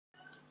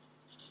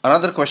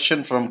Another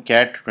question from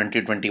CAT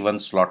 2021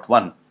 slot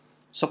 1.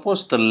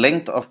 Suppose the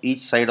length of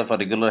each side of a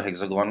regular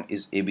hexagon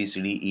is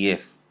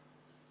ABCDEF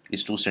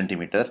is 2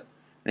 centimeter.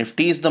 And if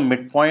T is the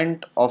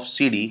midpoint of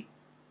CD,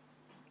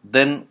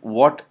 then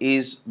what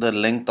is the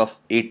length of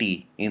AT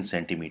in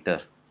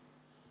centimeter?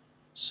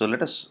 So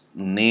let us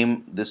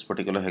name this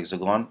particular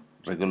hexagon,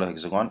 regular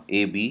hexagon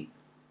ABCDEF.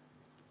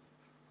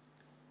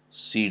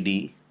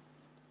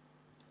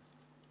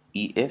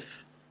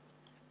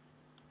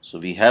 So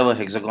we have a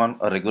hexagon,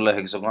 a regular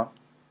hexagon.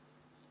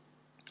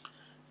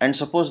 And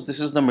suppose this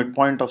is the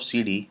midpoint of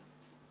CD.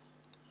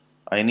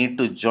 I need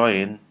to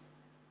join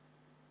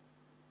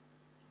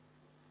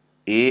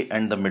A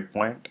and the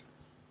midpoint,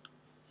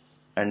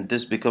 and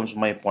this becomes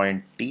my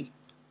point T,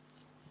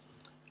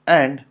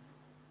 and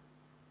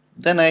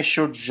then I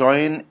should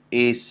join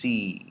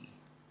AC,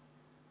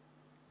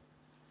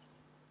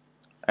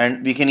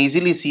 and we can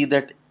easily see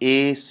that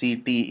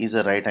ACT is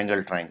a right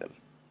angle triangle.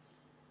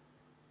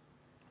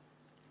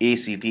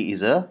 ACT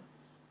is a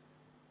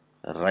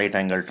right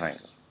angle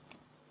triangle.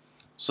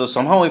 So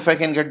somehow if I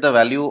can get the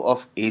value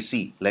of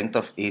AC, length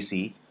of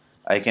AC,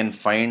 I can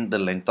find the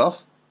length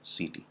of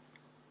CT.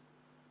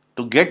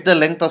 To get the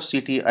length of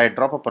CT, I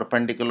drop a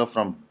perpendicular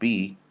from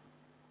B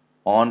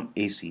on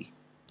AC.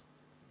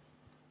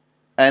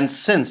 And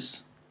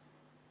since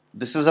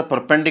this is a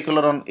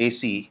perpendicular on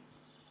AC,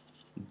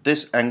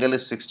 this angle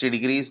is 60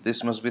 degrees,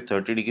 this must be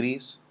 30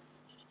 degrees.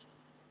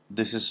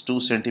 This is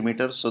 2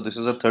 centimeters. So this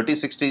is a 30,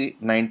 60,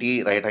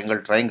 90 right angle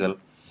triangle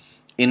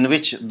in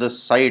which the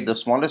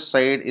smallest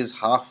side is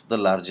half the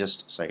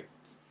largest side.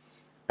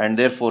 And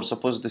therefore,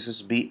 suppose this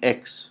is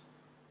BX,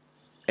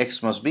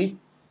 X must be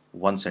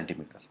 1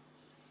 centimeter.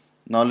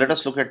 Now let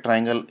us look at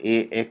triangle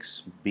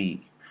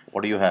AXB.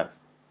 What do you have?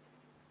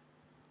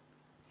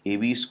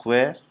 AB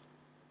square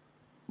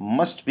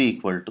must be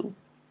equal to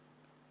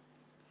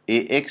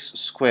AX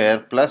square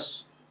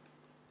plus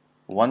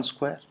 1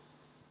 square.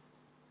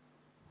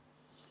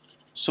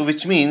 So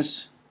which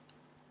means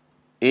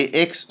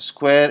AX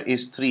square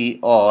is 3,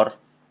 or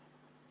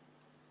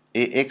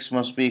AX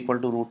must be equal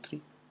to root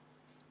 3.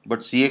 But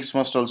CX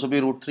must also be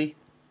root 3.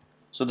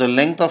 So the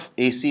length of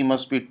AC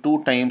must be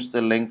 2 times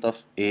the length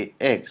of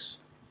AX,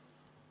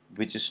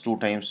 which is 2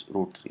 times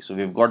root 3. So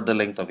we've got the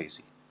length of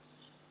AC.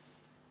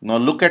 Now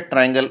look at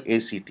triangle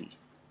ACT.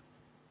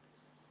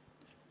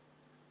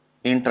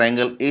 In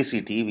triangle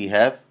ACT, we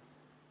have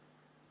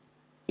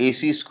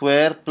AC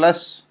square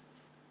plus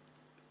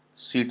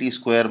CT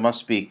square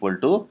must be equal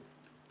to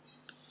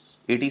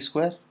AT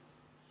square.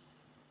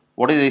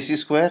 What is AC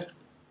square?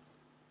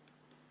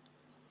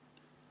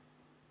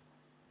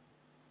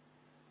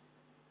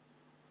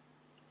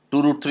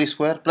 Two root 3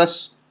 square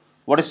plus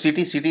what is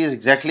CT? CT is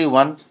exactly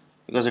 1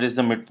 because it is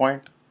the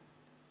midpoint.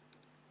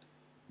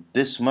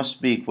 This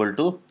must be equal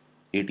to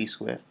AT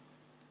square,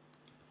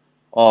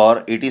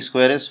 or AT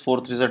square is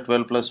 4 3s are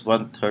 12 plus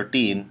 1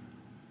 13,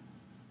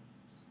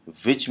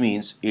 which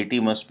means AT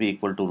must be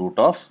equal to root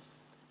of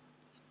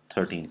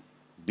 13.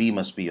 B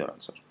must be your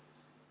answer.